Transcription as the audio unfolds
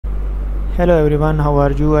Hello everyone, how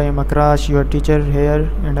are you? I am Akrash, your teacher here,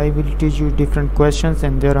 and I will teach you different questions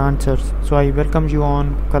and their answers. So I welcome you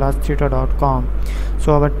on classtheta.com.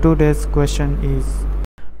 So our today's question is: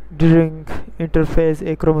 during interphase,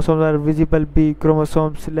 A chromosomes are visible. B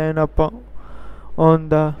chromosomes line up on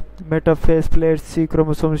the metaphase plate. C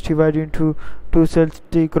chromosomes divide into two cells.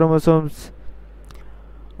 D chromosomes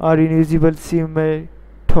are invisible. C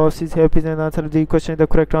mitosis happens. And answer the question. The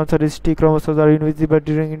correct answer is T chromosomes are invisible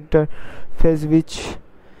during interphase, which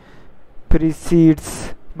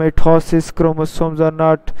precedes mitosis. Chromosomes are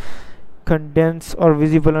not condensed or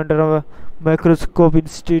visible under a microscope.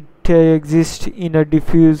 Instead, they exist in a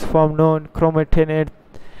diffuse form known chromatin.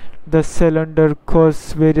 The cell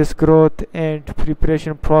undergoes various growth and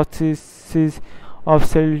preparation processes of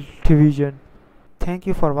cell division. Thank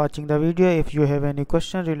you for watching the video. If you have any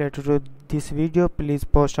question related to this video, please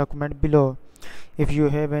post a comment below. If you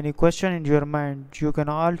have any question in your mind, you can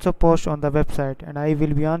also post on the website and I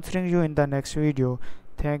will be answering you in the next video.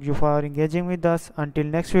 Thank you for engaging with us. Until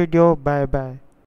next video, bye bye.